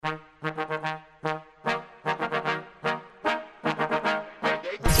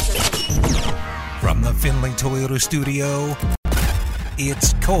friendly Toyota studio,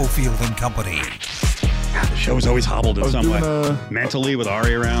 it's Cofield and Company. The show's always hobbled in some way. Mentally with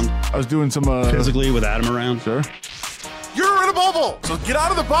Ari around. I was doing some... physically with Adam around. Sure. You're in a bubble, so get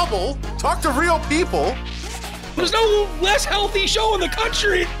out of the bubble, talk to real people. There's no less healthy show in the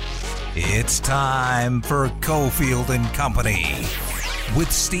country. It's time for Cofield and Company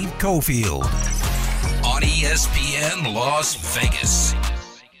with Steve Cofield on ESPN Las Vegas.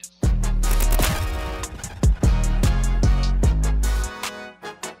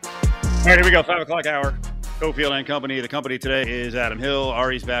 All right, here we go. 5 o'clock hour. Cofield and Company. The company today is Adam Hill.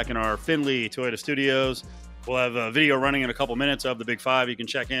 Ari's back in our Findlay Toyota studios. We'll have a video running in a couple minutes of the Big Five. You can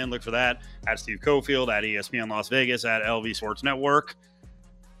check in, look for that at Steve Cofield, at ESPN Las Vegas, at LV Sports Network.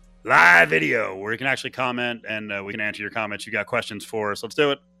 Live video where you can actually comment and we can answer your comments. You got questions for us. Let's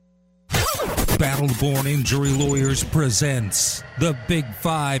do it. Battleborn Injury Lawyers presents the Big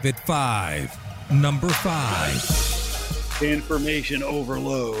Five at 5. Number 5. Information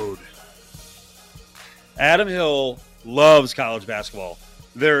overload. Adam Hill loves college basketball.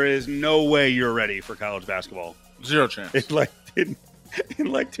 There is no way you're ready for college basketball. Zero chance.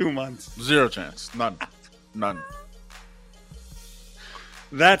 In like 2 months. Zero chance. None.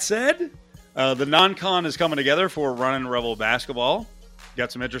 That said, the non-con is coming together for Runnin' Rebel basketball.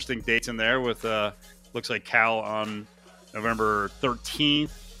 Got some interesting dates in there with, looks like Cal on November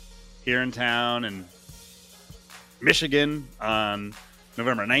 13th here in town, and Michigan on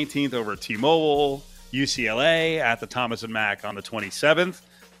November 19th over at T-Mobile, UCLA at the Thomas & Mack on the 27th.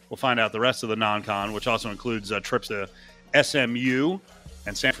 We'll find out the rest of the non-con, which also includes trips to SMU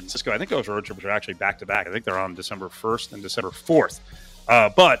and San Francisco. I think those road trips are actually back-to-back. I think they're on December 1st and December 4th.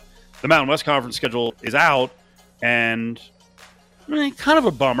 But the Mountain West Conference schedule is out, and kind of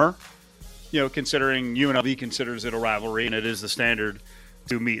a bummer, considering UNLV considers it a rivalry, and it is the standard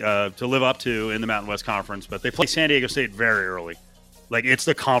to live up to in the Mountain West Conference. But they play San Diego State very early. Like, it's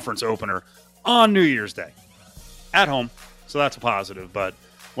the conference opener on New Year's Day at home. So that's a positive. But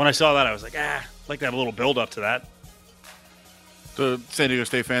when I saw that, I was like, I'd like to have a little build-up to that. The San Diego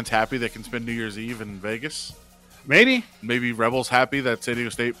State fans happy they can spend New Year's Eve in Vegas? Maybe Rebels happy that San Diego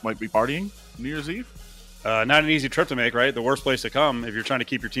State might be partying New Year's Eve? Not an easy trip to make, right? The worst place to come if you're trying to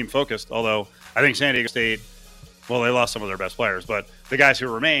keep your team focused. Although I think San Diego State, well, they lost some of their best players, but the guys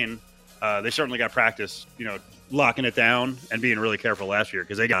who remain, they certainly got practice, locking it down and being really careful last year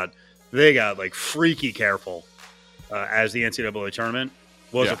because they got like freaky careful as the NCAA tournament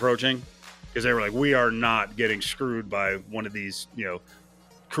was approaching, because they were like, we are not getting screwed by one of these,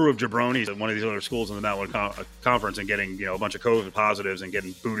 crew of jabronis at one of these other schools in the Mountain West Conference and getting, a bunch of COVID positives and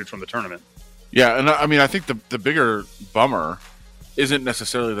getting booted from the tournament. Yeah, and I mean, I think the bigger bummer isn't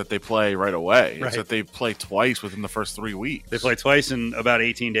necessarily that they play right away. It's that they play twice within the first 3 weeks. They play twice in about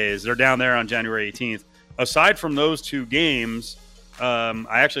 18 days. They're down there on January 18th. Aside from those two games,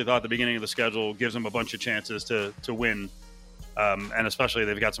 I actually thought the beginning of the schedule gives them a bunch of chances to win. And especially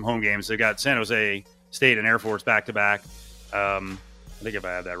they've got some home games. They've got San Jose State and Air Force back-to-back. I think if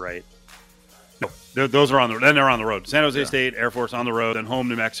I have that right. No, those are on they're on the road. San Jose State, Air Force on the road, and home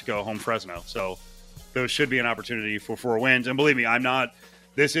New Mexico, home Fresno. So those should be an opportunity for 4 wins. And believe me,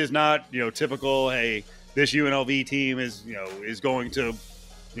 this is not, typical, hey, this UNLV team is going to,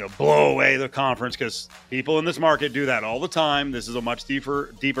 blow away the conference, because people in this market do that all the time. This is a much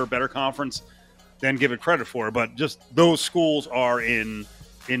deeper, better conference than give it credit for. But just those schools are in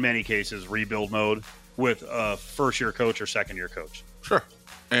many cases rebuild mode with a first-year coach or second-year coach. Sure.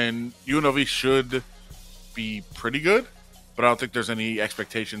 And UNLV should be pretty good, but I don't think there's any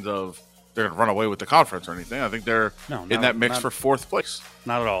expectations of they're going to run away with the conference or anything. I think they're in that mix for 4th place.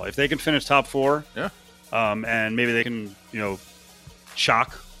 Not at all. If they can finish top 4, and maybe they can,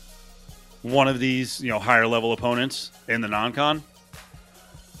 shock one of these, higher level opponents in the non-con,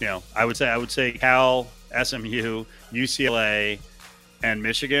 I would say Cal, SMU, UCLA, and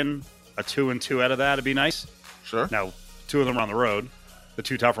Michigan, a 2-2 out of that would be nice. Sure. Now, 2 of them are on the road. The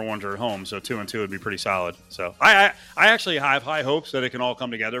 2 tougher ones are at home, so 2-2 would be pretty solid. So I actually have high hopes that it can all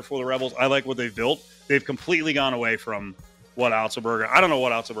come together for the Rebels. I like what they've built. They've completely gone away from what Otzelberger. I don't know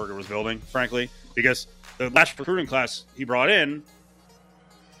what Otzelberger was building, frankly, because the last recruiting class he brought in,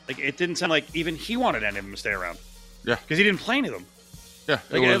 like, it didn't sound like even he wanted any of them to stay around. Yeah, because he didn't play any of them. Yeah,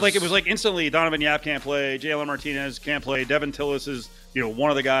 it was like instantly Donovan Yap can't play, Jalen Martinez can't play, Devin Tillis is one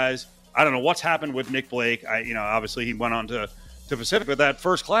of the guys. I don't know what's happened with Nick Blake. Obviously he went on to Pacific, but that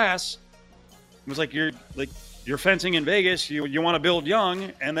first class was like you're fencing in Vegas. You want to build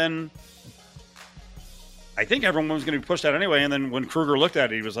young, and then I think everyone was going to be pushed out anyway. And then when Kruger looked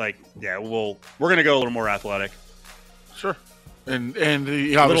at it, he was like, "Yeah, we're going to go a little more athletic." Sure, and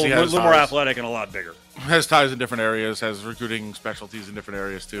he obviously a little more athletic and a lot bigger. has ties in different areas, has recruiting specialties in different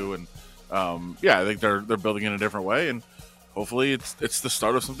areas too, and I think they're building in a different way, and hopefully it's the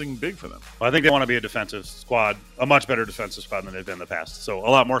start of something big for them. Well, I think they want to be a defensive squad, a much better defensive squad than they've been in the past. So a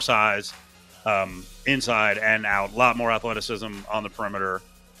lot more size, inside and out, a lot more athleticism on the perimeter,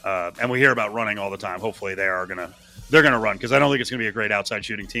 and we hear about running all the time. Hopefully they're gonna run, because I don't think it's gonna be a great outside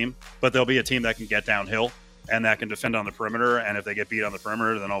shooting team, but they'll be a team that can get downhill and that can defend on the perimeter. And if they get beat on the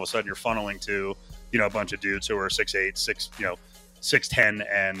perimeter, then all of a sudden you're funneling to a bunch of dudes who are 6'8", 6'10",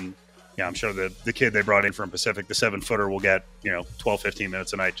 and I'm sure the kid they brought in from Pacific, the 7-footer, will get 12, 15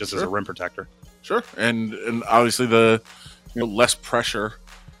 minutes a night just as a rim protector. Sure, and obviously the less pressure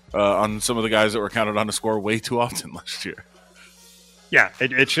on some of the guys that were counted on to score way too often last year. Yeah,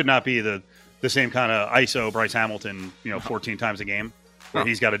 it should not be the same kind of ISO Bryce Hamilton 14 times a game where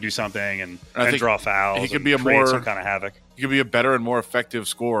he's got to do something and draw fouls. He could be some kind of havoc. He could be a better and more effective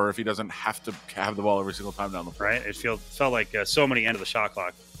scorer if he doesn't have to have the ball every single time down the floor. Right, it felt like so many end of the shot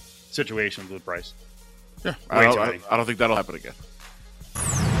clock situations with Bryce. Yeah, I don't think that'll happen again.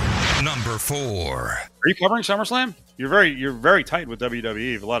 Number 4. Are you covering SummerSlam? You're very tight with WWE.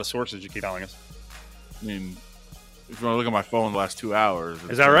 You have a lot of sources you keep telling us. I mean, if you want to look at my phone the last 2 hours,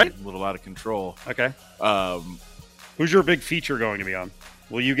 is that right? A little out of control. Okay. Who's your big feature going to be on?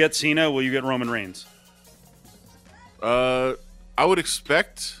 Will you get Cena? Will you get Roman Reigns? I would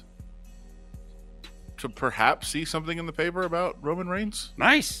expect to perhaps see something in the paper about Roman Reigns.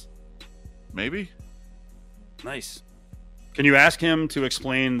 Nice. Maybe. Nice. Can you ask him to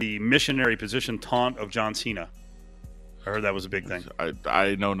explain the missionary position taunt of John Cena? I heard that was a big thing.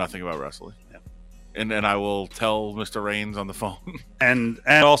 I know nothing about wrestling. Yeah. And I will tell Mr. Reigns on the phone. And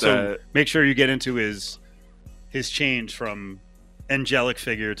also make sure you get into his change from angelic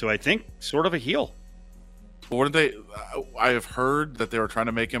figure to, I think, sort of a heel. Wouldn't they? I have heard that they were trying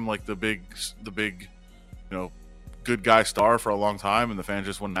to make him like the big, good guy star for a long time, and the fans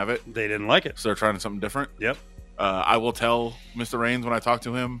just wouldn't have it. They didn't like it, so they're trying something different. Yep. I will tell Mr. Reigns when I talk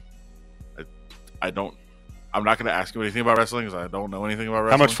to him. I'm not going to ask him anything about wrestling because I don't know anything about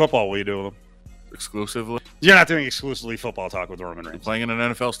wrestling. How much football will you do with him? Exclusively. You're not doing exclusively football talk with Roman Reigns. Playing in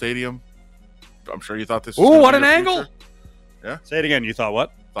an NFL stadium. I'm sure you thought this. Ooh, what an angle! Future. Yeah. Say it again. You thought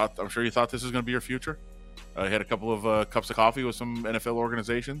what? I'm sure you thought this was going to be your future. I had a couple of cups of coffee with some NFL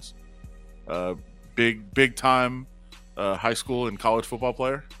organizations. Big time high school and college football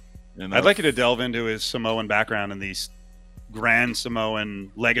player. And I'd like you to delve into his Samoan background and the grand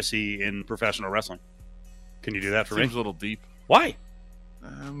Samoan legacy in professional wrestling. Can you do that for me? Seems a little deep. Why?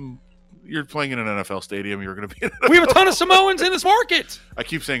 You're playing in an NFL stadium. You're going to be. We have a ton of Samoans in this market. I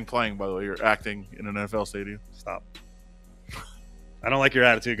keep saying playing. By the way, you're acting in an NFL stadium. Stop. I don't like your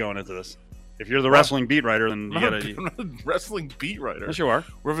attitude going into this. If you're the wrestling beat writer, then I'm not a wrestling beat writer. Yes, you are.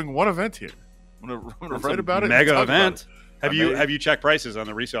 We're having one event here. I'm gonna write about it. Mega event. Have you checked prices on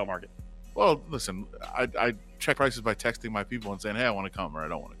the resale market? Well, listen, I check prices by texting my people and saying, "Hey, I want to come," or "I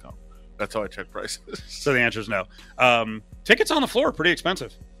don't want to come." That's how I check prices. So the answer is no. Tickets on the floor are pretty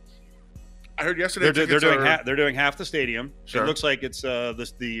expensive. I heard yesterday they're doing half the stadium. Sure. It looks like it's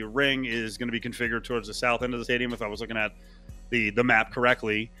the ring is going to be configured towards the south end of the stadium. If I was looking at the map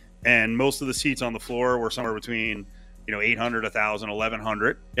correctly, and most of the seats on the floor were somewhere between 800, 1,000,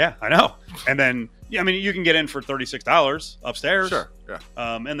 1,100. Yeah, I know. And then you can get in for $36 upstairs. Sure. Yeah.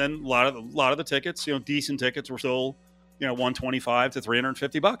 And then a lot of the tickets, decent tickets, were still $125 to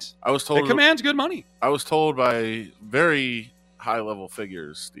 $350. I was told it commands good money. I was told by very high level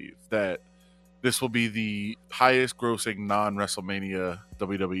figures, Steve, that this will be the highest grossing non-WrestleMania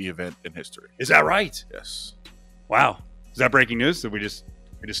WWE event in history. Is that right? Yes. Wow. Is that breaking news? Did we just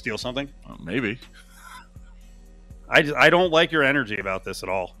steal something? Maybe. I don't like your energy about this at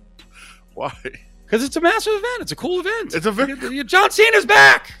all. Why? Because it's a massive event. It's a cool event. It's a very John Cena's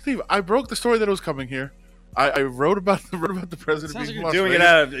back. Steve, I broke the story that it was coming here. I wrote about the president. Sounds like you're doing it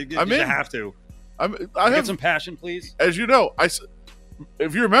out of. You have to. I have some passion, please. As you know,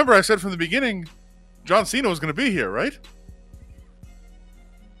 if you remember, I said from the beginning, John Cena was going to be here, right?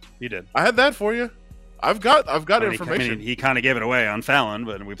 You did. I had that for you. I've got information. He kind of gave it away on Fallon,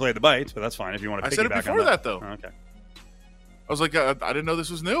 but we played the bites. But that's fine if you want to. I said it before that, though. Oh, okay. I was like, I didn't know this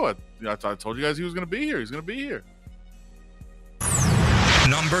was new. I told you guys he was going to be here. He's going to be here.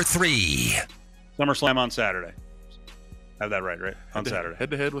 Number 3. SummerSlam on Saturday. Have that right? On Saturday.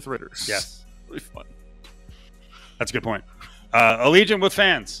 Head-to-head with Raiders. Yes. Really fun. That's a good point. Allegiant with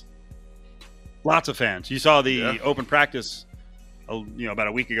fans. Lots of fans. You saw the open practice, about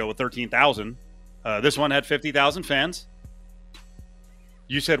a week ago with 13,000. This one had 50,000 fans.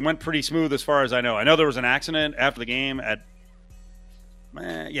 You said went pretty smooth as far as I know. I know there was an accident after the game at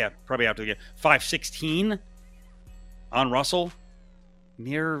Yeah, probably after the game. 516 on Russell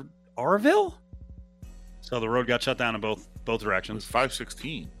near Arville. So the road got shut down in both directions.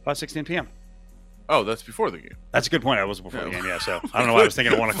 5:16. 5:16 p.m. Oh, that's before the game. That's a good point. I was before the game, yeah. So I don't know why I was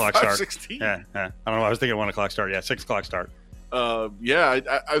thinking a 1 o'clock start. 5:16. Yeah, I don't know why I was thinking 1 o'clock start. Yeah, 6 o'clock start. Yeah, like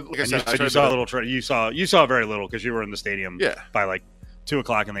I said, you saw a little. You saw very little because you were in the stadium. Yeah. By like 2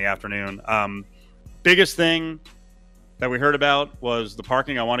 o'clock in the afternoon. Biggest thing that we heard about was the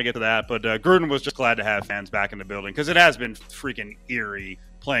parking. I want to get to that, but Gruden was just glad to have fans back in the building because it has been freaking eerie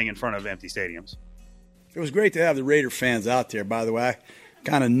playing in front of empty stadiums. It was great to have the Raider fans out there. By the way, I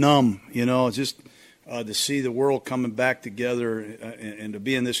kind of numb, just to see the world coming back together and to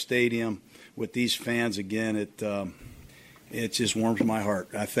be in this stadium with these fans again. It just warms my heart.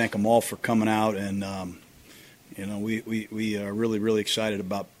 I thank them all for coming out, and we are really, really excited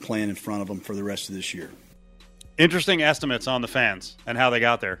about playing in front of them for the rest of this year. Interesting estimates on the fans and how they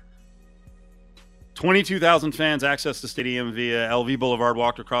got there. 22,000 fans accessed the stadium via LV Boulevard,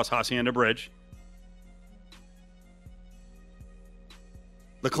 walked across Hacienda Bridge.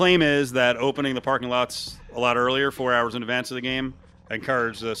 The claim is that opening the parking lots a lot earlier, 4 hours in advance of the game,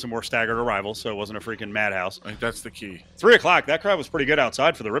 encouraged some more staggered arrivals, so it wasn't a freaking madhouse. I think that's the key. 3 o'clock, that crowd was pretty good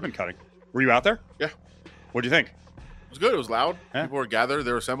outside for the ribbon cutting. Were you out there? Yeah. What'd you think? It was good. It was loud. Yeah. People were gathered.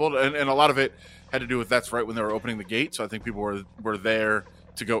 They were assembled. And a lot of it had to do with that's right when they were opening the gate. So I think people were there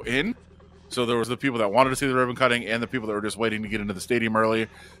to go in. So there was the people that wanted to see the ribbon cutting and the people that were just waiting to get into the stadium early.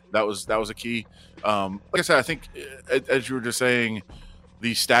 That was a key. Like I said, I think, as you were just saying,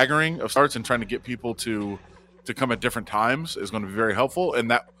 the staggering of starts and trying to get people to come at different times is going to be very helpful.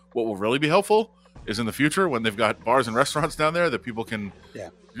 And that what will really be helpful is in the future when they've got bars and restaurants down there that people can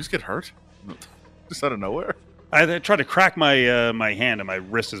just get hurt just out of nowhere. I tried to crack my my hand and my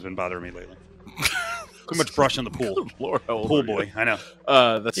wrist has been bothering me lately. Too much brush in the pool. Good Lord, how old pool are boy, you? I know.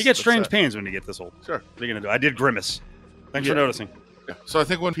 You get strange pains when you get this old. Sure. What are you gonna do? I did grimace. Thanks for noticing. Yeah. So I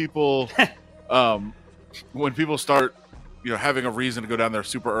think when people start having a reason to go down there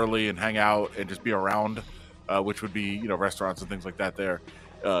super early and hang out and just be around, which would be restaurants and things like that there,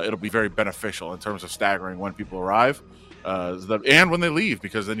 it'll be very beneficial in terms of staggering when people arrive and when they leave,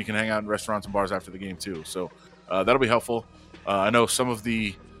 because then you can hang out in restaurants and bars after the game too. So that'll be helpful. I know some of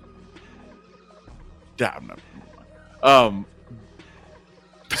the so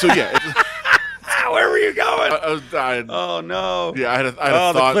yeah. Where were you going? I was dying. Oh no. Yeah, I had a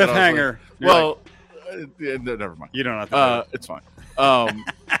thought. The cliffhanger. Never mind. You don't have to. It's fine.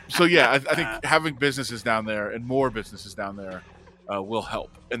 So yeah, I think having businesses down there and more businesses down there will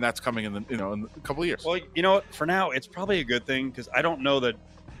help, and that's coming in in a couple of years. Well, you know what? For now, it's probably a good thing because I don't know that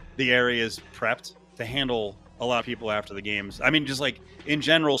the area is prepped to handle a lot of people after the games. I mean, just like in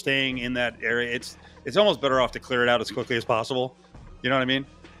general, staying in that area, it's almost better off to clear it out as quickly as possible. You know what I mean?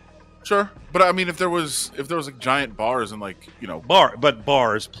 Sure, but I mean, if there was like giant bars and but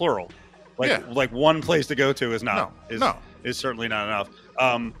bars plural, like one place to go to is certainly not enough.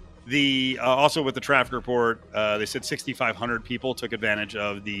 Also with the traffic report, they said 6,500 people took advantage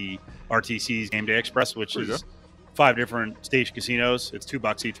of the RTC's Game Day Express, which is 5 different station casinos. It's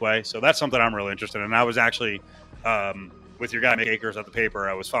 $2 each way, so that's something I'm really interested in. I was actually with your guy Mick Akers at the paper.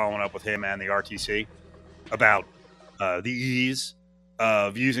 I was following up with him and the RTC about the ease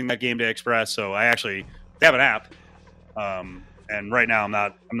of using that Game Day Express. So they have an app, and right now I'm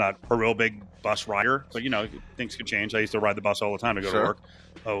not a real big bus rider, but things could change. I used to ride the bus all the time to go to work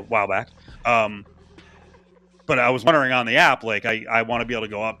a while back. But I was wondering on the app, like I want to be able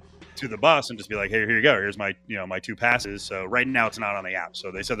to go up to the bus and just be like, hey, here you go. Here's my my 2 passes. So right now it's not on the app.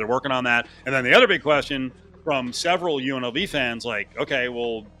 So they said they're working on that. And then the other big question from several UNLV fans, like, okay,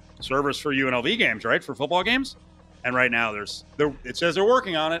 well, servers for UNLV games, right? For football games. And right now it says they're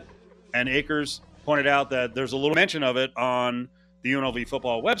working on it. And Akers pointed out that there's a little mention of it on the UNLV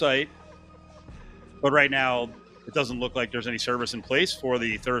football website. But right now it doesn't look like there's any service in place for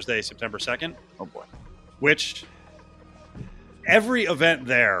the Thursday, September 2nd. Oh boy. Which every event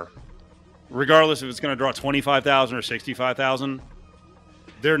there, regardless if it's going to draw 25,000 or 65,000,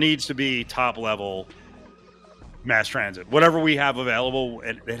 there needs to be top level mass transit. Whatever we have available,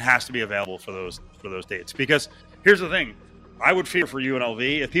 it has to be available for those dates. Because here's the thing, I would fear for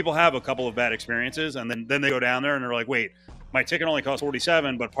UNLV if people have a couple of bad experiences and then they go down there and they're like, wait, my ticket only costs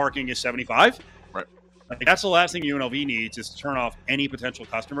 47, but parking is 75. Right. Like, that's the last thing UNLV needs is to turn off any potential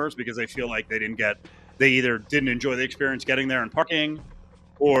customers because they feel like they either didn't enjoy the experience getting there and parking,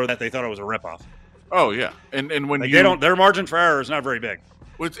 or that they thought it was a ripoff. Oh yeah, and when their margin for error is not very big.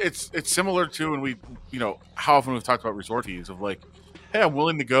 It's similar to when we how often we've talked about resort fees of like, hey, I'm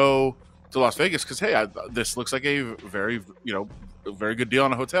willing to go to Las Vegas because, hey, this looks like a very good deal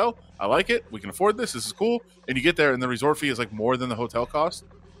on a hotel. I like it. We can afford this. This is cool. And you get there, and the resort fee is like more than the hotel cost.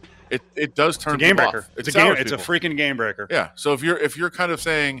 It does turn it's a game breaker. off. It's a freaking game breaker. Yeah. So if you're kind of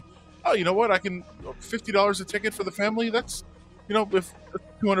saying, oh, you know what, I can $50 a ticket for the family. That's if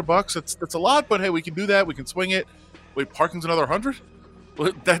 $200, that's a lot. But hey, we can do that. We can swing it. Wait, parking's another $100.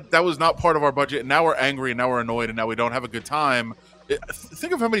 Well, that was not part of our budget. And now we're angry, and now we're annoyed, and now we don't have a good time.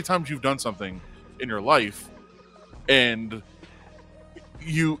 Think of how many times you've done something in your life, and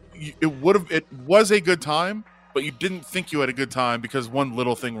it was a good time, but you didn't think you had a good time because one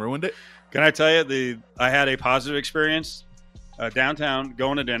little thing ruined it. Can I tell you I had a positive experience downtown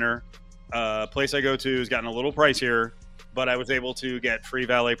going to dinner. Place I go to has gotten a little pricier, but I was able to get free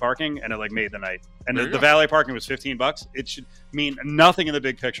valet parking, and it made the night. And the valet parking was $15. It should mean nothing in the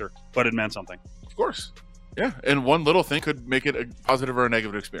big picture, but it meant something. Of course. Yeah. And one little thing could make it a positive or a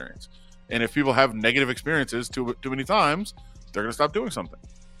negative experience. And if people have negative experiences too many times, they're going to stop doing something.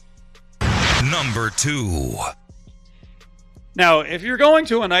 Number 2. Now, if you're going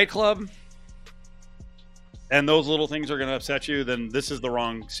to a nightclub and those little things are going to upset you, then this is the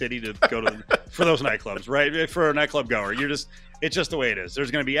wrong city to go to for those nightclubs, right? For a nightclub goer, it's just the way it is. There's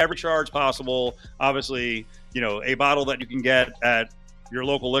going to be every charge possible. Obviously, a bottle that you can get at your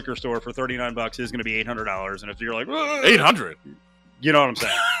local liquor store for $39 is going to be $800. And if you're like, $800, you know what I'm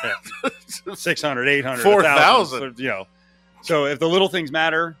saying? Yeah. 600, 800, 4,000. So if the little things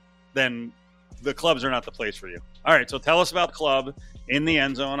matter, then the clubs are not the place for you. All right. So tell us about the club in the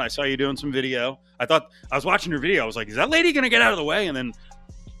end zone. I saw you doing some video. I was watching your video. I was like, is that lady going to get out of the way? And then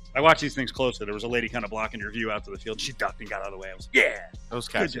I watched these things closely. There was a lady kind of blocking your view out to the field. She ducked and got out of the way. I was like, yeah. That was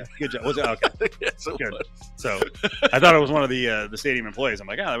catchy. Good job. Was it? Okay. Yes, it good. was. So I thought it was one of the stadium employees. I'm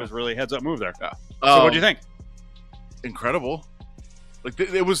like, that was really a heads up move there. Yeah. So what'd you think? Incredible.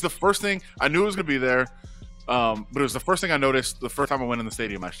 It was the first thing. I knew it was going to be there, but it was the first thing I noticed the first time I went in the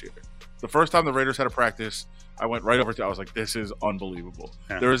stadium last year. The first time the Raiders had a practice, I went right over to. I was like, "This is unbelievable."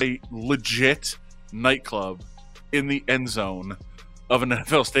 Yeah. There is a legit nightclub in the end zone of an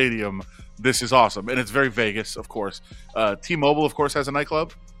NFL stadium. This is awesome, and it's very Vegas, of course. T-Mobile, of course, has a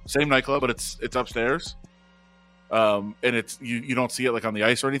nightclub, same nightclub, but it's upstairs, and it's you don't see it on the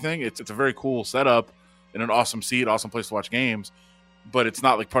ice or anything. It's a very cool setup and an awesome seat, awesome place to watch games, but it's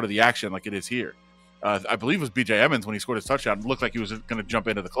not part of the action like it is here. I believe it was B.J. Emmons when he scored his touchdown. It looked like he was going to jump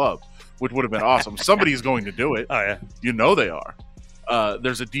into the club, which would have been awesome. Somebody's going to do it. Oh, yeah. They are.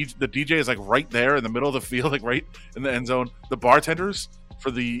 There's the DJ is right there in the middle of the field, right in the end zone. The bartenders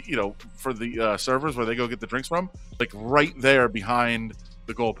for the servers where they go get the drinks from, right there behind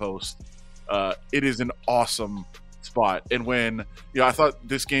the goalpost. It is an awesome spot. And when I thought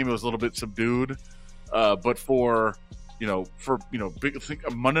this game was a little bit subdued, but for big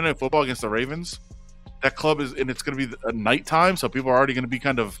Monday Night Football against the Ravens. That club is, and it's going to be a nighttime, so people are already going to be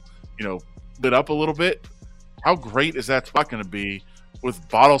kind of, lit up a little bit. How great is that spot going to be with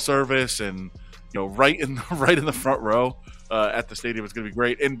bottle service and, right in the front row at the stadium? It's going to be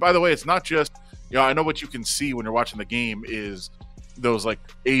great. And by the way, it's not just, I know what you can see when you're watching the game is those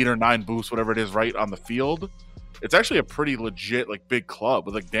 8 or 9 booths, whatever it is, right on the field. It's actually a pretty legit big club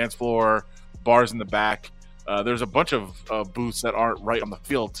with dance floor, bars in the back. There's a bunch of booths that aren't right on the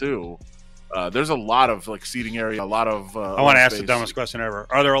field too. There's a lot of seating area, a lot of. I want to ask the dumbest question ever.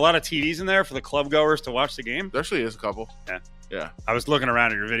 Are there a lot of TVs in there for the club goers to watch the game? There actually is a couple. Yeah. I was looking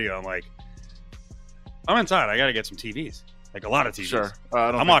around at your video. I'm like, I'm inside. I got to get some TVs. A lot of TVs. Sure.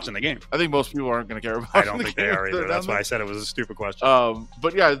 I'm watching the game. I think most people aren't going to care about. I don't think they are either. That's why I said it was a stupid question.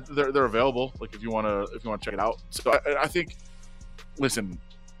 But yeah, they're available. If you want to check it out. So I think, listen.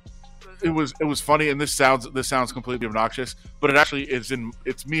 It was funny, and this sounds completely obnoxious, but it actually is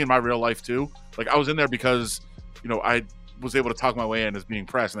it's me in my real life too. I was in there because, I was able to talk my way in as being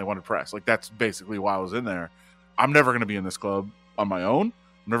press, and they wanted press. That's basically why I was in there. I'm never going to be in this club on my own.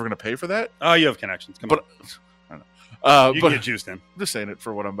 I'm never going to pay for that. Oh, you have connections. Come on. I know. You can get juiced in. I'm just saying it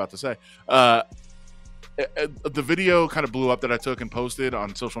for what I'm about to say. The video kind of blew up that I took and posted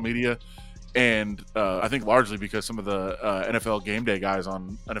on social media. And I think largely because some of the NFL Game Day guys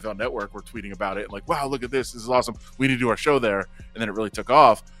on NFL Network were tweeting about it. Wow, look at this. This is awesome. We need to do our show there. And then it really took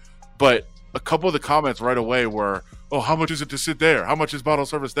off. But a couple of the comments right away were, oh, how much is it to sit there? How much is bottle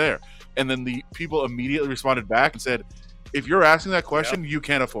service there? And then the people immediately responded back and said, if you're asking that question, you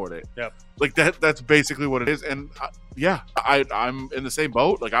can't afford it. Yep. That's basically what it is. And I'm in the same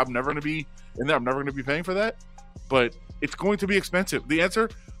boat. I'm never going to be in there. I'm never going to be paying for that. But it's going to be expensive. The answer,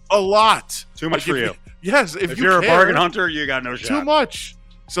 a lot. Too much for you. Yes. If you're a bargain hunter, you got no shot. Too much.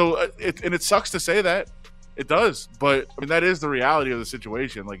 So, it sucks to say that. It does, but I mean that is the reality of the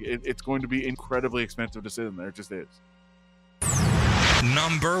situation. Like it's going to be incredibly expensive to sit in there. It just is.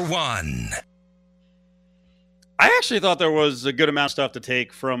 Number 1. I actually thought there was a good amount of stuff to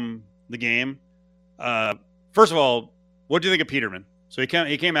take from the game. First of all, what do you think of Peterman? So he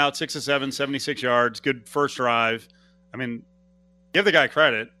came out 6 of 7, 76 yards, good first drive. I mean, give the guy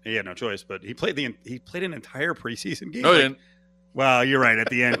credit. He had no choice, but he played an entire preseason game. No, he didn't. Well, you're right. At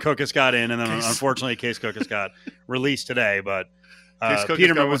the end, Cookus got in, and then unfortunately, Case Cookus got released today. But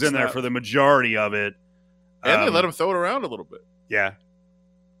Peterman was in there for the majority of it. And they let him throw it around a little bit. Yeah.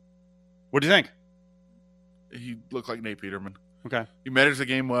 What do you think? He looked like Nate Peterman. Okay. He managed the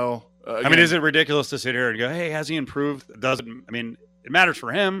game well. I mean, is it ridiculous to sit here and go, hey, has he improved? It matters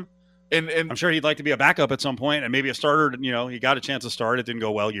for him. And I'm sure he'd like to be a backup at some point and maybe a starter. You know, he got a chance to start. It didn't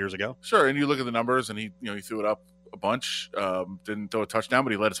go well years ago. Sure. And you look at the numbers and he threw it up a bunch. Didn't throw a touchdown,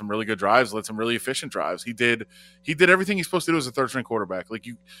 but he led some really good drives, led some really efficient drives. He did everything he's supposed to do as a third string quarterback. Like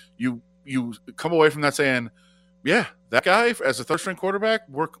you come away from that saying, yeah, that guy as a third string quarterback,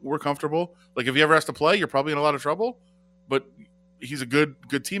 we're comfortable. Like if he ever has to play, you're probably in a lot of trouble. But he's a good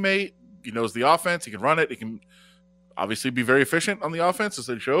teammate. He knows the offense. He can run it. He can obviously be very efficient on the offense, as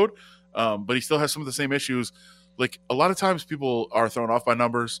they showed. But he still has some of the same issues. Like a lot of times, people are thrown off by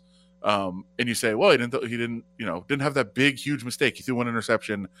numbers, and you say, "Well, he didn't have that big, huge mistake. He threw one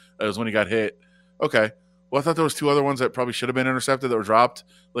interception. It was when he got hit." Okay. Well, I thought there was 2 other ones that probably should have been intercepted that were dropped.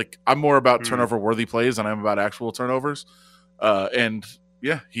 Like I'm more about turnover-worthy plays than I'm about actual turnovers. And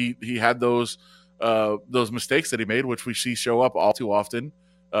yeah, he had those mistakes that he made, which we see show up all too often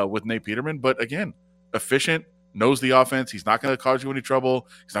with Nate Peterman. But again, efficient, knows the offense. He's not going to cause you any trouble.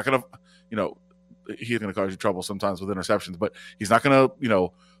 He's not going to, he's going to cause you trouble sometimes with interceptions, but he's not going to,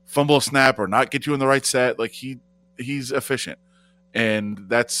 fumble a snap or not get you in the right set. Like he's efficient, and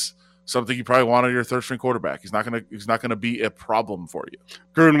that's something you probably want on your third string quarterback. He's not going to be a problem for you.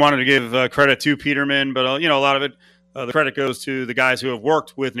 Gruden wanted to give credit to Peterman, but a lot of it, the credit goes to the guys who have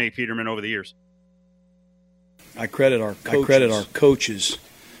worked with Nate Peterman over the years. I credit our coaches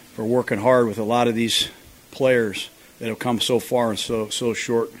for working hard with a lot of these players that have come so far in so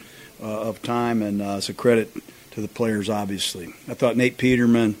short of time, and it's a credit to the players, obviously. I thought Nate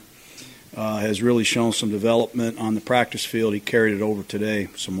Peterman has really shown some development on the practice field. He carried it over today,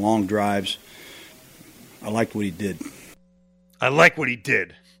 some long drives. I liked what he did.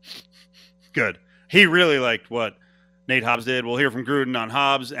 Good. He really liked what Nate Hobbs did. We'll hear from Gruden on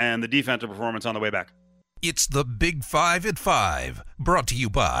Hobbs and the defensive performance on the way back. It's the Big 5 at 5, brought to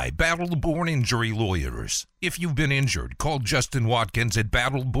you by Battle-Born Injury Lawyers. If you've been injured, call Justin Watkins at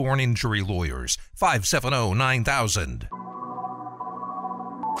Battle-Born Injury Lawyers, 570-9000.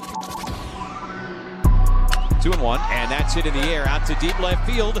 2-1, and that's hit in the air out to deep left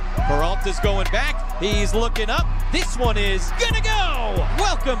field. Peralta's going back. He's looking up. This one is gonna go.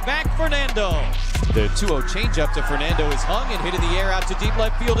 Welcome back, Fernando. The 2-0 changeup to Fernando is hung and hit in the air out to deep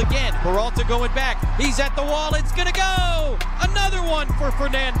left field again. Peralta going back. He's at the wall. It's gonna go. Another one for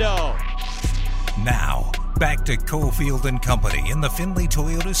Fernando. Now, back to Cofield and Company in the Findlay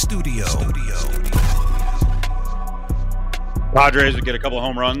Toyota studio. Padres would get a couple of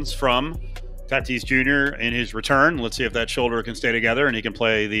home runs from Tatis Jr. in his return. Let's see if that shoulder can stay together and he can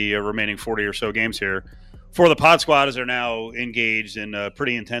play the remaining 40 or so games here for the Pod Squad, as they're now engaged in a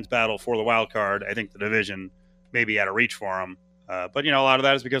pretty intense battle for the wild card. I think the division may be out of reach for them. But, a lot of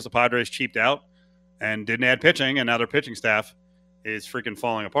that is because the Padres cheaped out and didn't add pitching, and now their pitching staff is freaking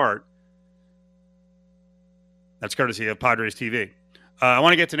falling apart. That's courtesy of Padres TV. I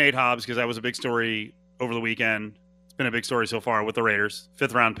want to get to Nate Hobbs because that was a big story over the weekend. It's been a big story so far with the Raiders.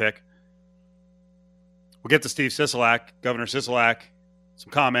 5th-round pick. We'll get to Steve Sisolak, Governor Sisolak,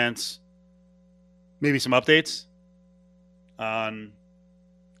 some comments, maybe some updates on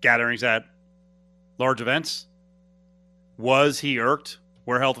gatherings at large events. Was he irked?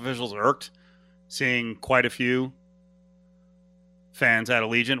 Were health officials irked seeing quite a few fans at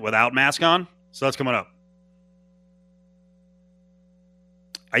Allegiant without mask on? So that's coming up.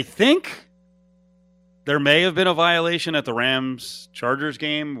 I think there may have been a violation at the Rams-Chargers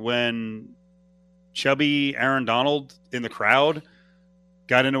game when chubby Aaron Donald in the crowd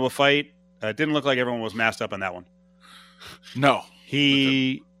got into a fight. It didn't look like everyone was masked up on that one. No.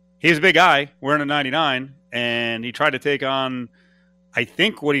 He's a big guy wearing a 99, and he tried to take on, I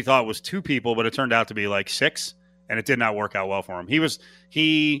think, what he thought was 2 people, but it turned out to be like 6, and it did not work out well for him.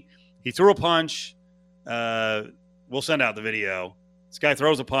 He threw a punch. We'll send out the video. This guy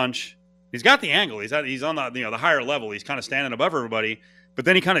throws a punch. He's got the angle. He's on the higher level. He's kind of standing above everybody. But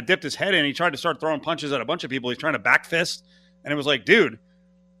then he kind of dipped his head in. He tried to start throwing punches at a bunch of people. He's trying to back fist. And it was like, dude,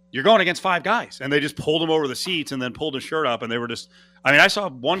 you're going against 5 guys. And they just pulled him over the seats and then pulled his shirt up. And they were just, I mean, I saw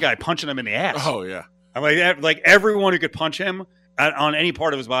one guy punching him in the ass. Oh, yeah. I'm like everyone who could punch him on any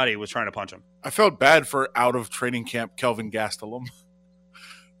part of his body was trying to punch him. I felt bad for out of training camp Kelvin Gastelum.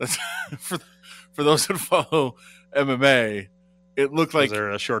 That's for those that follow MMA. It looked like, was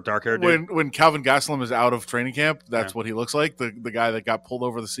there a short, dark-haired dude? when Kelvin Gastelum is out of training camp, that's what he looks like. The guy that got pulled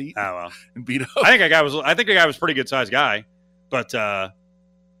over the seat and beat up. I think the guy was a pretty good sized guy, but I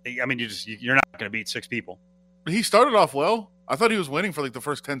mean, you're not going to beat 6 people. He started off well. I thought he was winning for like the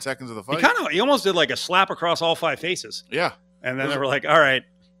first 10 seconds of the fight. He almost did like a slap across all 5 faces. Yeah. And then they were like, all right.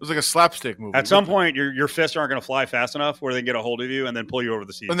 It was like a slapstick movie. At some point, your fists aren't going to fly fast enough where they can get a hold of you and then pull you over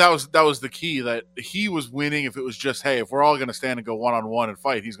the seat. And that was the key, that he was winning if it was just, hey, if we're all going to stand and go one-on-one and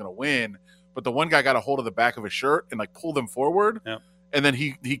fight, he's going to win. But the one guy got a hold of the back of his shirt and like pulled him forward. Yeah. And then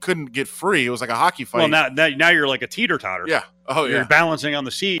he couldn't get free. It was like a hockey fight. Well, now you're like a teeter-totter. Yeah. Oh, yeah. You're balancing on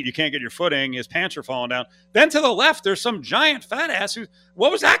the seat. You can't get your footing. His pants are falling down. Then to the left, there's some giant fat ass who,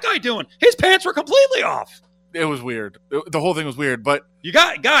 what was that guy doing? His pants were completely off. It was weird. The whole thing was weird. But you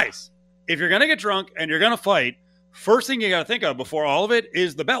got, guys, if you're going to get drunk and you're going to fight, first thing you got to think of before all of it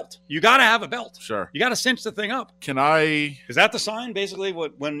is the belt. You got to have a belt. Sure. You got to cinch the thing up. Is that the sign? Basically,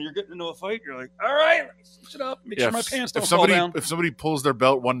 when you're getting into a fight, you're like, all right, let me cinch it up. Make sure my pants don't fall down. If somebody pulls their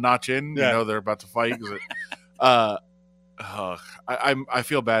belt one notch in, you know they're about to fight. I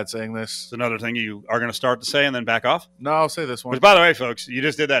feel bad saying this. It's another thing you are going to start to say and then back off? No, I'll say this one. Which, by the way, folks, you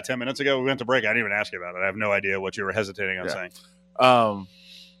just did that 10 minutes ago. We went to break. I didn't even ask you about it. I have no idea what you were hesitating on saying.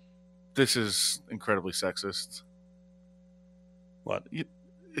 This is incredibly sexist. What?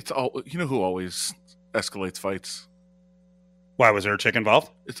 It's all, you know who always escalates fights? Why, was there a chick involved?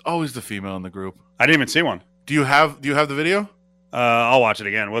 It's always the female in the group. I didn't even see one. Do you have the video? I'll watch it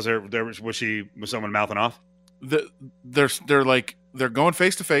again. Was someone mouthing off? They're going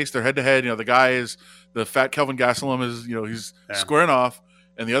face to face. They're head to head. You know, the guy is the fat Kelvin Gastelum is, you know, he's squaring off,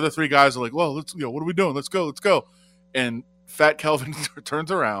 and the other 3 guys are like, well, let's, you know, what are we doing? Let's go. And fat Kelvin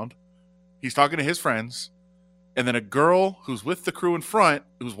turns around. He's talking to his friends, and then a girl who's with the crew in front,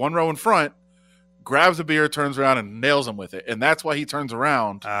 who's 1 row in front, grabs a beer, turns around, and nails him with it. And that's why he turns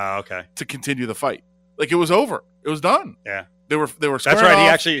around to continue the fight. Like, it was over. It was done. Yeah. They were That's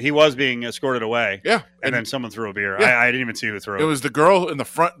right. Off. He was being escorted away. Yeah. And then someone threw a beer. Yeah. I didn't even see who threw it. It was the girl in the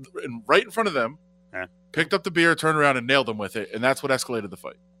front, right in front of them, picked up the beer, turned around, and nailed him with it. And that's what escalated the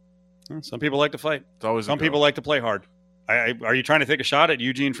fight. Some people like to fight. It's always Some people like to play hard. Are you trying to take a shot at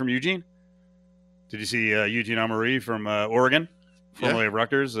Eugene from Eugene? Did you see Eugene Amaury from Oregon, formerly of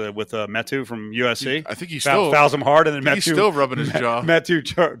Rutgers, with Metu from USC? I think he still fouls him hard, and then he's still rubbing his jaw.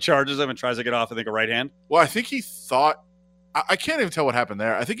 Metu charges him and tries to get off, I think, a right hand. Well, I think he thought – I can't even tell what happened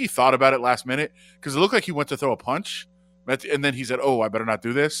there. I think he thought about it last minute because it looked like he went to throw a punch, and then he said, oh, I better not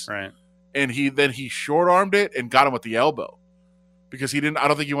do this. Right. And he short-armed it and got him with the elbow because I don't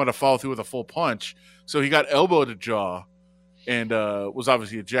think he wanted to follow through with a full punch. So he got elbow to jaw and was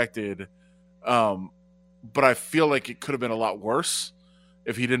obviously ejected. But I feel like it could have been a lot worse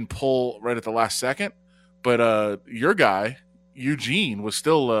if he didn't pull right at the last second. But your guy, Eugene, was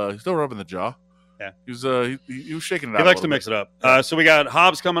still rubbing the jaw. Yeah, he was shaking it out. He likes to mix it up. So we got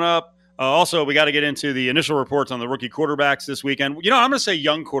Hobbs coming up. Also, we got to get into the initial reports on the rookie quarterbacks this weekend. You know, I'm going to say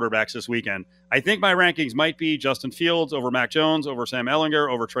young quarterbacks this weekend. I think my rankings might be Justin Fields over Mac Jones, over Sam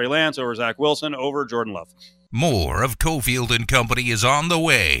Ehlinger, over Trey Lance, over Zach Wilson, over Jordan Love. More of Cofield and Company is on the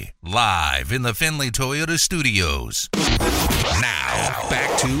way, live in the Findlay Toyota studios. Now,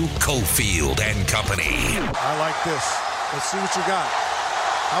 back to Cofield and Company. I like this. Let's see what you got.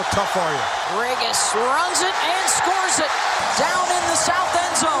 How tough are you? Regis runs it and scores it down in the south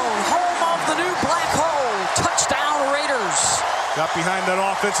end zone, home of the new black hole. Touchdown Raiders. Got behind that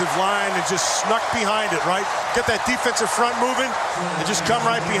offensive line and just snuck behind it, right? Get that defensive front moving and just come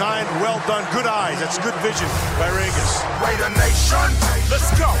right behind. Well done. Good eyes. That's good vision by Regis. Raider Nation,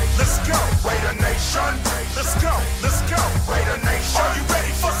 let's go, let's go. Raider Nation, let's go, let's go. Raider Nation, are you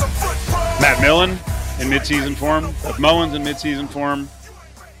ready for some football? Matt Millen in midseason form. Mowens in midseason form.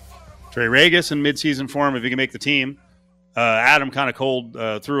 Trey Regis in midseason form, if he can make the team. Adam kind of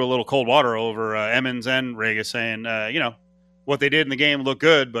threw a little cold water over Emmons and Regis, saying, what they did in the game looked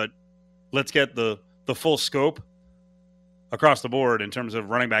good, but let's get the full scope across the board in terms of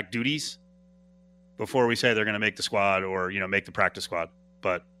running back duties before we say they're going to make the squad or, make the practice squad.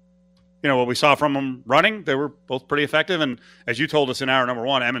 But, what we saw from them running, they were both pretty effective. And as you told us in hour number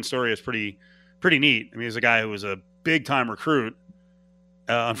 1, Emmons' story is pretty neat. I mean, he's a guy who was a big-time recruit.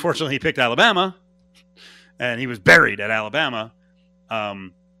 Unfortunately, he picked Alabama, and he was buried at Alabama.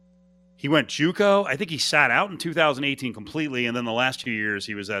 He went JUCO. I think he sat out in 2018 completely, and then the last 2 years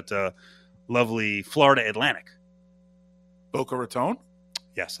he was at lovely Florida Atlantic. Boca Raton?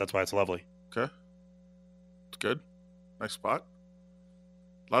 Yes, that's why it's lovely. Okay. It's good. Nice spot.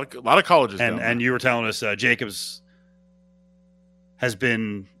 A lot of colleges. And you were telling us Jacobs has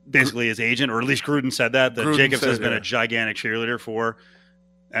been basically his agent, or at least Gruden said that Gruden Jacobs has been yeah. a gigantic cheerleader for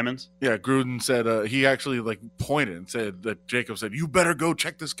Emmons. Yeah, Gruden said he actually pointed and said that Jacobs said, "You better go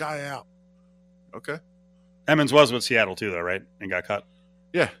check this guy out." Okay. Emmons was with Seattle too, though, right? And got cut.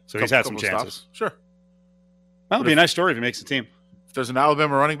 Yeah. So he's had some chances. Stops. Sure. That would be a nice story if he makes the team. If there's an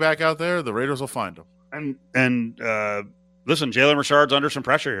Alabama running back out there, the Raiders will find him. And listen, Jalen Richard's under some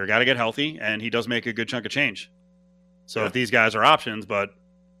pressure here. Got to get healthy, and he does make a good chunk of change. So if these guys are options, but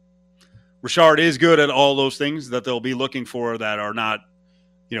Richard is good at all those things that they'll be looking for that are not,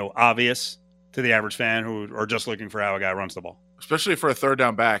 obvious to the average fan who are just looking for how a guy runs the ball. Especially for a third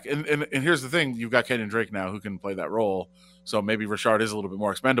down back. And here's the thing. You've got Kenyon Drake now who can play that role. So maybe Richard is a little bit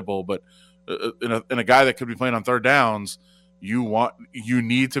more expendable. But in a guy that could be playing on third downs, you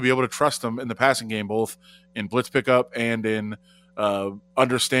need to be able to trust him in the passing game, both in blitz pickup and in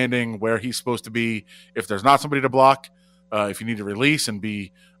understanding where he's supposed to be if there's not somebody to block. If you need to release and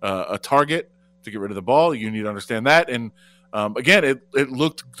be a target to get rid of the ball, you need to understand that. And again,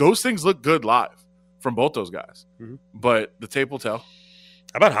 those things look good live from both those guys. Mm-hmm. But the tape will tell.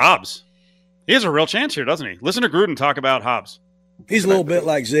 How about Hobbs? He has a real chance here, doesn't he? Listen to Gruden talk about Hobbs. He's a little bit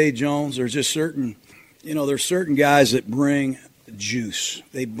like Zay Jones. There's just certain guys that bring juice.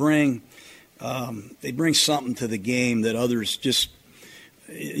 They bring something to the game that others just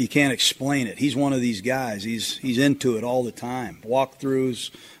you can't explain it. He's one of these guys. He's into it all the time.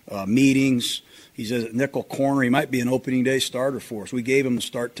 Walkthroughs, meetings. He's a nickel corner. He might be an opening day starter for us. We gave him the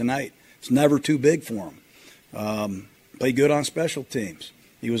start tonight. It's never too big for him. Played good on special teams.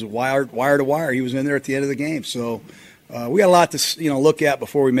 He was wire to wire. He was in there at the end of the game. So we got a lot to look at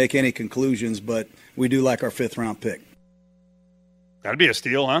before we make any conclusions. But we do like our 5th round pick. That'd be a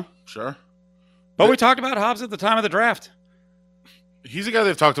steal, huh? Sure. But we talked about Hobbs at the time of the draft. He's a guy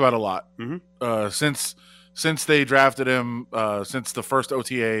they've talked about a lot mm-hmm. Since they drafted him, since the first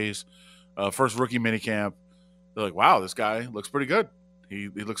OTAs, first rookie minicamp. They're like, wow, this guy looks pretty good. He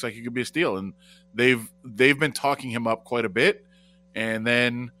looks like he could be a steal, and they've been talking him up quite a bit. And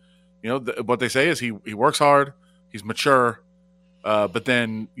then, what they say is he works hard, he's mature, but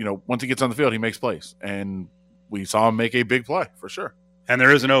then once he gets on the field, he makes plays, and we saw him make a big play for sure. And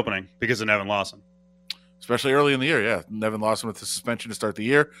there is an opening because of Nevin Lawson. Especially early in the year, yeah. Nevin Lawson with the suspension to start the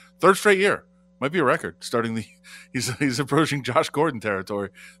year. 3rd straight year. Might be a record. He's approaching Josh Gordon territory.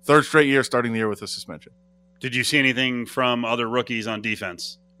 3rd straight year starting the year with a suspension. Did you see anything from other rookies on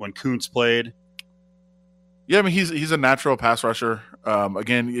defense when Kuntz played? Yeah, I mean he's a natural pass rusher.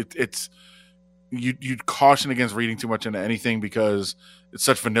 Again, you'd caution against reading too much into anything because it's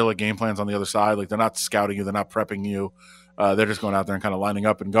such vanilla game plans on the other side. Like they're not scouting you, they're not prepping you. They're just going out there and kind of lining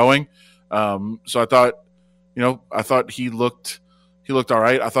up and going. So I thought he looked all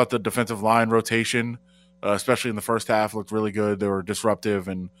right. I thought the defensive line rotation, especially in the first half, looked really good. They were disruptive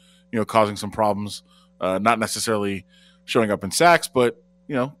and causing some problems. Not necessarily showing up in sacks, but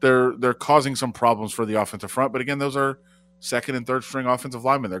they're causing some problems for the offensive front. But again, those are 2nd and 3rd string offensive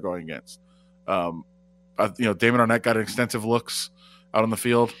linemen they're going against. Damon Arnette got extensive looks out on the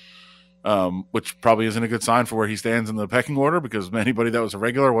field, which probably isn't a good sign for where he stands in the pecking order because anybody that was a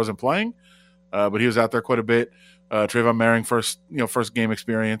regular wasn't playing. But he was out there quite a bit. Trayvon Merring, first game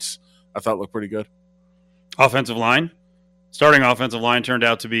experience, I thought looked pretty good. Offensive line. Starting offensive line turned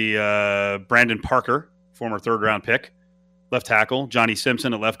out to be Brandon Parker, former 3rd round pick. Left tackle, Johnny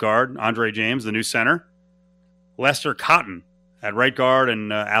Simpson at left guard, Andre James, the new center. Lester Cotton at right guard,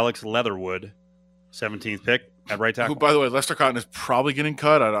 and Alex Leatherwood, 17th pick at right tackle. Who, by the way, Lester Cotton is probably getting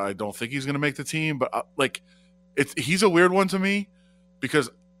cut. I don't think he's going to make the team, but he's a weird one to me because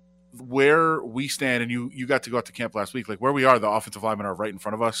where we stand, and you got to go out to camp last week, like where we are, the offensive linemen are right in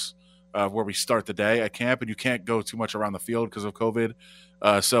front of us where we start the day at camp, and you can't go too much around the field because of COVID.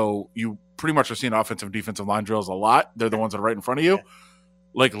 So you pretty much are seeing offensive and defensive line drills a lot. They're the ones that are right in front of you.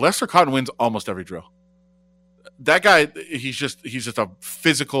 Like Lester Cotton wins almost every drill. That guy, he's just a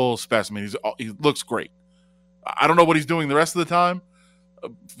physical specimen. He looks great. I don't know what he's doing the rest of the time,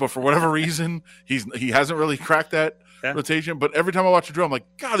 but for whatever reason, he hasn't really cracked that rotation. But every time I watch a drill, I'm like,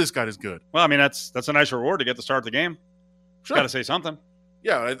 God, this guy is good. Well, I mean, that's a nice reward to get to start the game. Sure. Got to say something.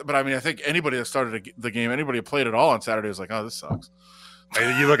 Yeah, but I mean, I think anybody that started the game, anybody who played at all on Saturday is like, oh, this sucks.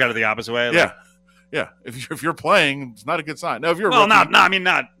 You look at it the opposite way. Yeah. If you're playing, it's not a good sign. Now, if you're not.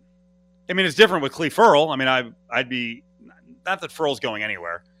 I mean, it's different with Cleve Furl. I mean, I'd be not that Furl's going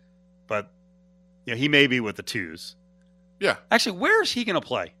anywhere, but he may be with the twos. Yeah. Actually, where is he going to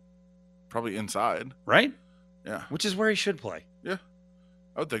play? Probably inside. Right? Yeah. Which is where he should play. Yeah.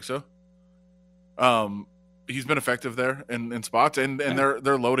 I would think so. He's been effective there in spots, and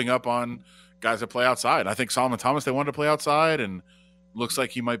they're loading up on guys that play outside. I think Solomon Thomas, they wanted to play outside, and looks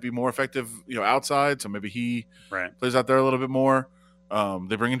like he might be more effective, outside. So maybe he plays out there a little bit more.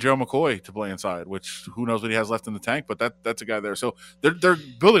 They bring in Gerald McCoy to play inside, which who knows what he has left in the tank, but that's a guy there. So they're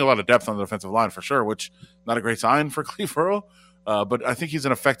building a lot of depth on the defensive line for sure, which not a great sign for Cleve Ferrell. But I think he's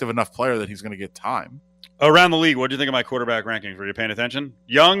an effective enough player that he's going to get time. Around the league, what do you think of my quarterback rankings? Were you paying attention?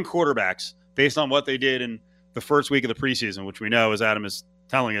 Young quarterbacks, based on what they did in the first week of the preseason, which we know, as Adam is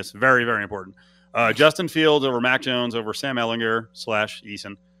telling us, very, very important. Justin Fields over Mac Jones, over Sam Ehlinger /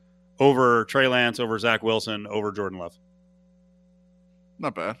 Eason, over Trey Lance, over Zach Wilson, over Jordan Love.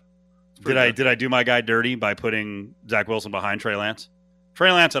 Not bad. Did I do my guy dirty by putting Zach Wilson behind Trey Lance?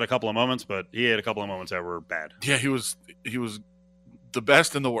 Trey Lance had a couple of moments, but he had a couple of moments that were bad. Yeah, he was the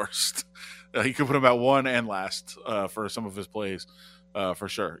best and the worst. He could put him at one and last for some of his plays, for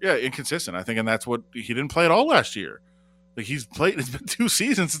sure. Yeah, inconsistent, I think, and that's what he didn't play at all last year. Like it's been 2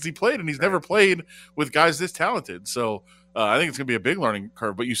 seasons since he played, and he's never played with guys this talented. So I think it's going to be a big learning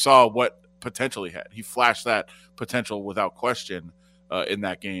curve. But you saw what potential he had. He flashed that potential without question in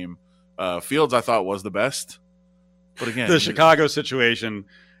that game. Fields, I thought, was the best. But again, the Chicago situation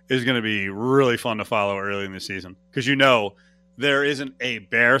is going to be really fun to follow early in the season because there isn't a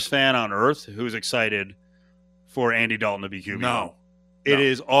Bears fan on earth who's excited for Andy Dalton to be QB. No. It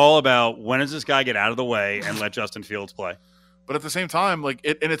is all about when does this guy get out of the way and let Justin Fields play. But at the same time,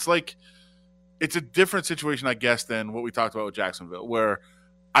 it's a different situation, I guess, than what we talked about with Jacksonville, where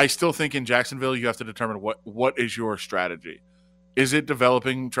I still think in Jacksonville you have to determine what is your strategy. Is it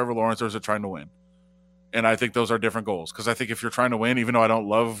developing Trevor Lawrence or is it trying to win? And I think those are different goals because I think if you're trying to win, even though I don't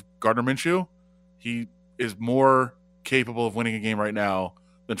love Gardner Minshew, he is more capable of winning a game right now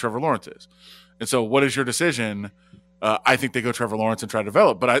than Trevor Lawrence is. And so what is your decision? I think they go Trevor Lawrence and try to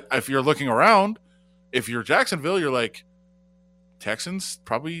develop. But if you're looking around, if you're Jacksonville, you're like, Texans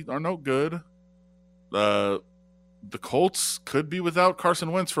probably are no good. The Colts could be without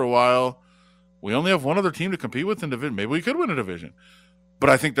Carson Wentz for a while. We only have one other team to compete with in division. Maybe we could win a division.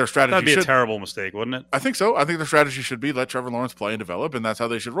 But I think their strategy That'd be a terrible mistake, wouldn't it? I think so. I think their strategy should be let Trevor Lawrence play and develop, and that's how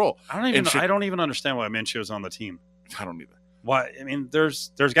they should roll. I don't even understand why Minshew's on the team. I don't either. Why? I mean,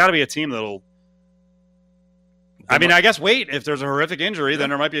 there's got to be a team that'll. I mean, I guess wait. If there's a horrific injury, then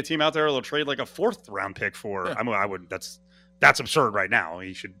there might be a team out there that'll trade like a 4th round pick for. Yeah. I wouldn't. That's absurd right now.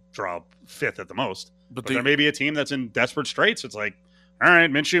 He should draw 5th at the most. But there may be a team that's in desperate straits. It's like, all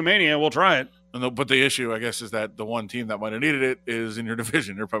right, Minshew mania, we'll try it. But the issue, I guess, is that the one team that might have needed it is in your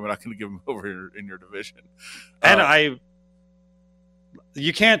division. You're probably not going to give them over in your division. And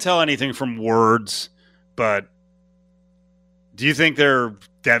you can't tell anything from words, but do you think they're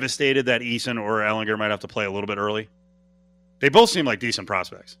devastated that Eason or Ehlinger might have to play a little bit early? They both seem like decent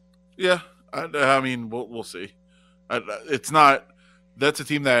prospects. Yeah, I mean, we'll see. It's not. That's a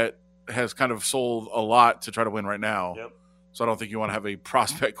team that has kind of sold a lot to try to win right now. Yep. So I don't think you want to have a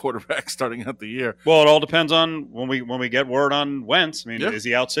prospect quarterback starting out the year. Well, it all depends on when we get word on Wentz. I mean, Is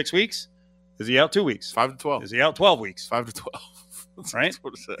he out 6 weeks? Is he out 2 weeks? 5 to 12. Is he out 12 weeks? 5 to 12. Right?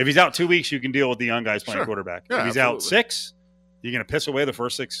 If he's out 2 weeks, you can deal with the young guys playing quarterback. Yeah, if he's absolutely. out 6, you're going to piss away the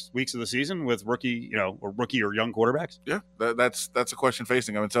first 6 weeks of the season with rookie or young quarterbacks. Yeah, that's a question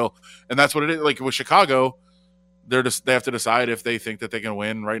facing them. And that's what it is. Like with Chicago, they have to decide if they think that they can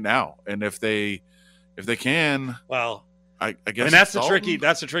win right now, and if they can. Well. I guess, and that's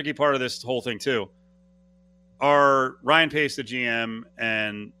the tricky part of this whole thing too. Are Ryan Pace, the GM,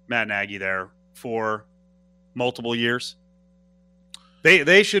 and Matt Nagy there for multiple years?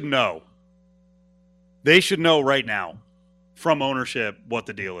 They should know. They should know right now from ownership what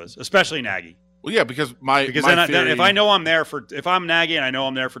the deal is, especially Nagy. Well, yeah, because if I know if I'm Nagy and I know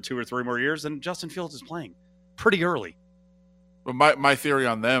I'm there for 2 or 3 more years, then Justin Fields is playing pretty early. But my theory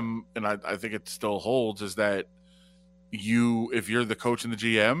on them, and I think it still holds, is that if you're the coach and the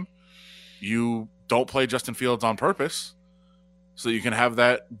GM, you don't play Justin Fields on purpose so you can have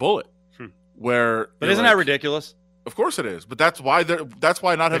that bullet. But isn't that ridiculous? Of course it is. But that's why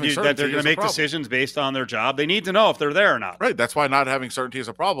not having certainty that they're going to make decisions based on their job. They need to know if they're there or not. Right. That's why not having certainty is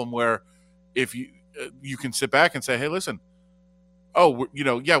a problem, where if you can sit back and say, hey, listen, we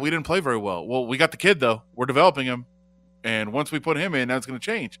didn't play very well. Well, we got the kid, though. We're developing him. And once we put him in, that's going to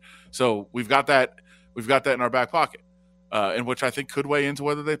change. So we've got that in our back pocket. In which I think could weigh into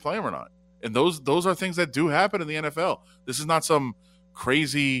whether they play him or not. And those are things that do happen in the NFL. This is not some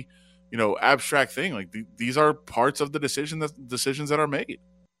crazy, abstract thing. Like these are parts of the decisions that are made.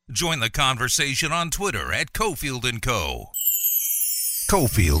 Join the conversation on Twitter at Cofield & Co.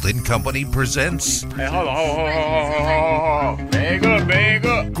 Cofield & Company presents... Hey, hold on. Bag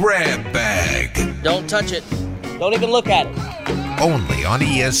up. Grab Bag. Don't touch it. Don't even look at it. Only on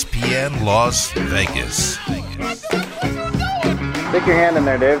ESPN Las Vegas. Stick your hand in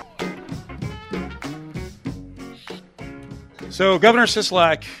there, Dave. So Governor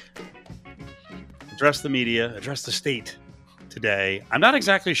Sisolak addressed the media, addressed the state today. I'm not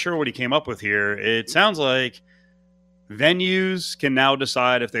exactly sure what he came up with here. It sounds like venues can now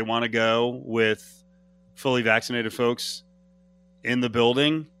decide if they want to go with fully vaccinated folks in the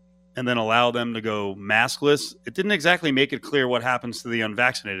building and then allow them to go maskless. It didn't exactly make it clear what happens to the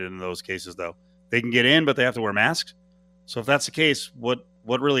unvaccinated in those cases, though. They can get in, but they have to wear masks. So if that's the case, what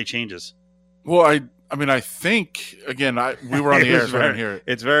really changes? Well, I think, again, we were on the air, so I didn't hear it.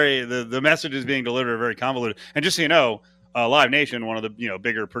 It's very, the message is being delivered very convoluted. And just so you know, Live Nation, one of the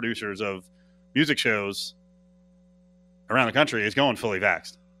bigger producers of music shows around the country, is going fully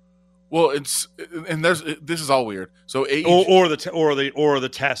vaxxed. Well, this is all weird. So or the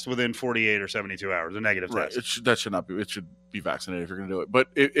test within 48 or 72 hours, a negative test. That should not be. It should be vaccinated if you're going to do it. But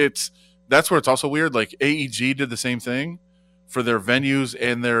that's where it's also weird. Like AEG did the same thing for their venues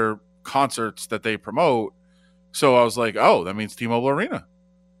and their concerts that they promote. So I was like, oh, that means T-Mobile Arena.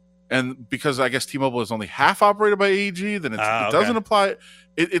 And because I guess T-Mobile is only half operated by AEG, then it doesn't apply.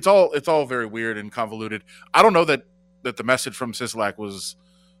 It's all very weird and convoluted. I don't know that the message from Sisolak was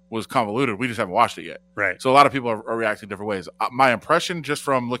convoluted. We just haven't watched it yet. Right. So a lot of people are reacting different ways. My impression, just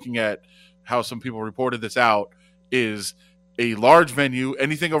from looking at how some people reported this out, is a large venue,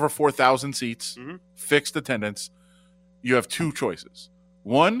 anything over 4,000 seats, fixed attendance, you have two choices.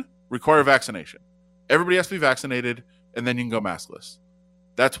 One, require vaccination. Everybody has to be vaccinated, and then you can go maskless.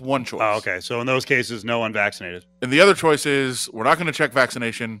 That's one choice. Oh, okay. So in those cases, no unvaccinated. And the other choice is we're not going to check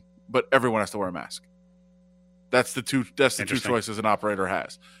vaccination, but everyone has to wear a mask. That's the two choices an operator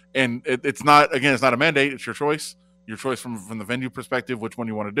has. And it's not a mandate. It's your choice. Your choice from the venue perspective, which one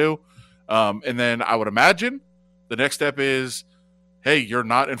you want to do. And then I would imagine the next step is, hey, you're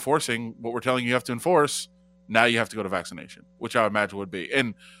not enforcing what we're telling you have to enforce. Now you have to go to vaccination, which I would imagine would be.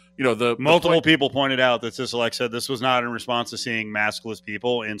 And the multiple people pointed out that Sisolak said this was not in response to seeing maskless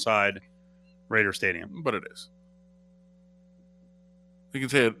people inside Raider Stadium, but it is. You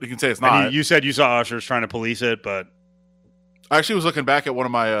can say it's not. You said you saw ushers trying to police it, but I actually was looking back at one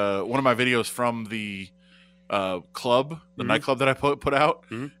of my videos from the club, the nightclub that I put out,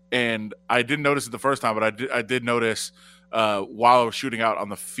 and I didn't notice it the first time, but I did notice while I was shooting out on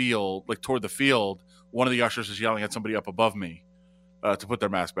the field, like toward the field, one of the ushers was yelling at somebody up above me to put their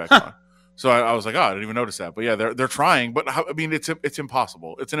mask back on. So I was like, oh, I didn't even notice that. But yeah, they're trying, but it's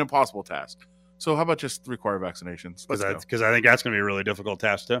impossible. It's an impossible task. So how about just require vaccinations? Because I think that's going to be a really difficult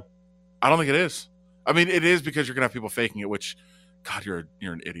task too. I don't think it is. I mean, it is because you're going to have people faking it, which, God, you're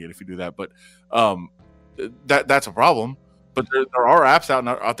an idiot if you do that. But that's a problem. But there are apps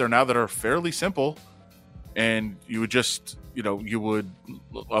out there now that are fairly simple, and you would just you would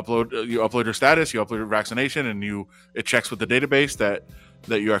upload your status, you upload your vaccination, and it checks with the database that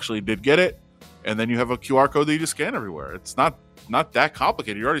you actually did get it, and then you have a QR code that you just scan everywhere. It's not that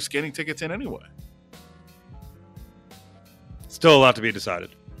complicated. You're already scanning tickets in anyway. Still a lot to be decided.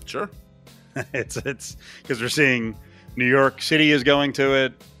 Sure. It's because we're seeing New York City is going to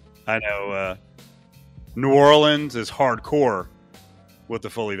it. I know New Orleans is hardcore with the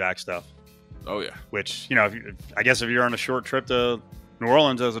fully vax stuff. Oh yeah. Which I guess if you're on a short trip to New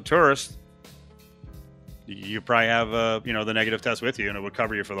Orleans as a tourist, you probably have the negative test with you, and it would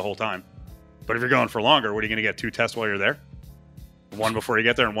cover you for the whole time. But if you're going for longer, what are you going to get? 2 tests while you're there? One before you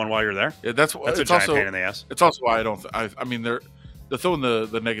get there and one while you're there? Yeah, that's a giant pain in the ass. It's also why I mean they're throwing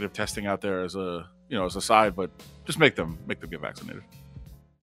the negative testing out there as a as a side, but just make them get vaccinated.